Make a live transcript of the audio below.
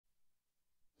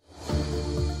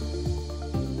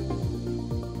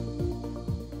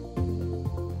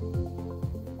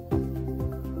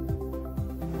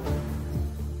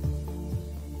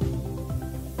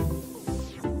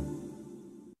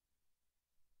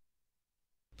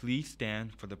Please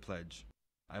stand for the pledge.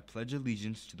 I pledge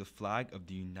allegiance to the flag of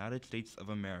the United States of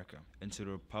America and to the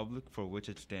republic for which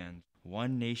it stands,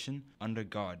 one nation, under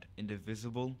God,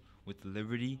 indivisible, with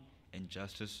liberty and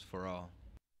justice for all.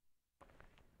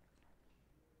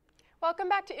 Welcome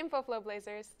back to InfoFlow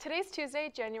Blazers. Today's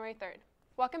Tuesday, January 3rd.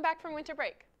 Welcome back from winter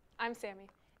break. I'm Sammy.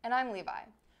 And I'm Levi.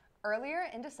 Earlier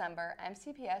in December,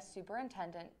 MCPS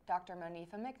Superintendent Dr.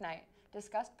 Monifa McKnight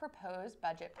discussed proposed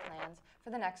budget plans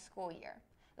for the next school year.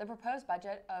 The proposed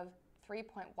budget of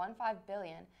 $3.15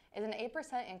 billion is an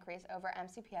 8% increase over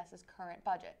MCPS's current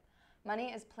budget.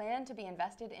 Money is planned to be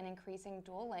invested in increasing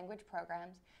dual language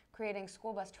programs, creating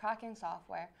school bus tracking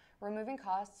software, removing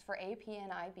costs for AP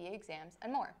and IB exams,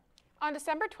 and more. On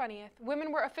December 20th,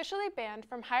 women were officially banned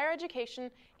from higher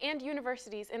education and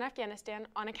universities in Afghanistan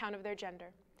on account of their gender.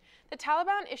 The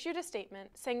Taliban issued a statement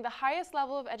saying the highest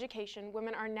level of education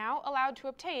women are now allowed to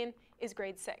obtain is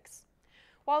grade 6.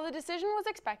 While the decision was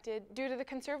expected due to the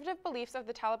conservative beliefs of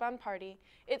the Taliban party,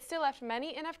 it still left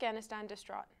many in Afghanistan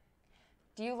distraught.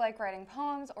 Do you like writing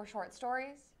poems or short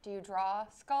stories? Do you draw,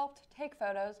 sculpt, take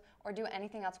photos, or do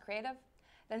anything else creative?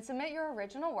 Then submit your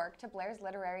original work to Blair's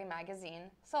literary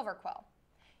magazine, Silver Quill.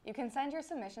 You can send your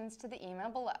submissions to the email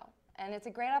below, and it's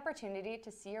a great opportunity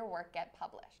to see your work get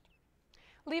published.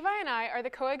 Levi and I are the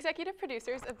co-executive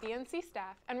producers of BNC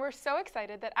staff, and we're so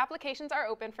excited that applications are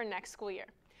open for next school year.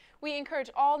 We encourage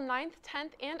all 9th,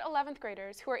 10th, and 11th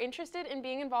graders who are interested in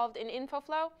being involved in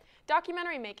InfoFlow,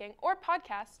 documentary making, or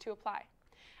podcasts to apply.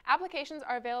 Applications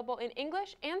are available in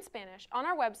English and Spanish on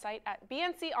our website at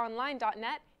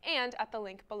bnconline.net and at the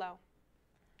link below.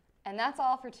 And that's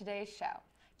all for today's show.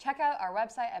 Check out our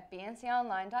website at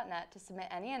bnconline.net to submit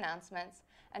any announcements,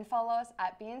 and follow us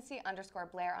at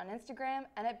BNC_Blair on Instagram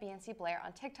and at BNC Blair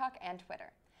on TikTok and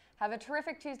Twitter. Have a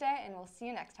terrific Tuesday, and we'll see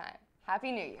you next time.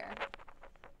 Happy New Year!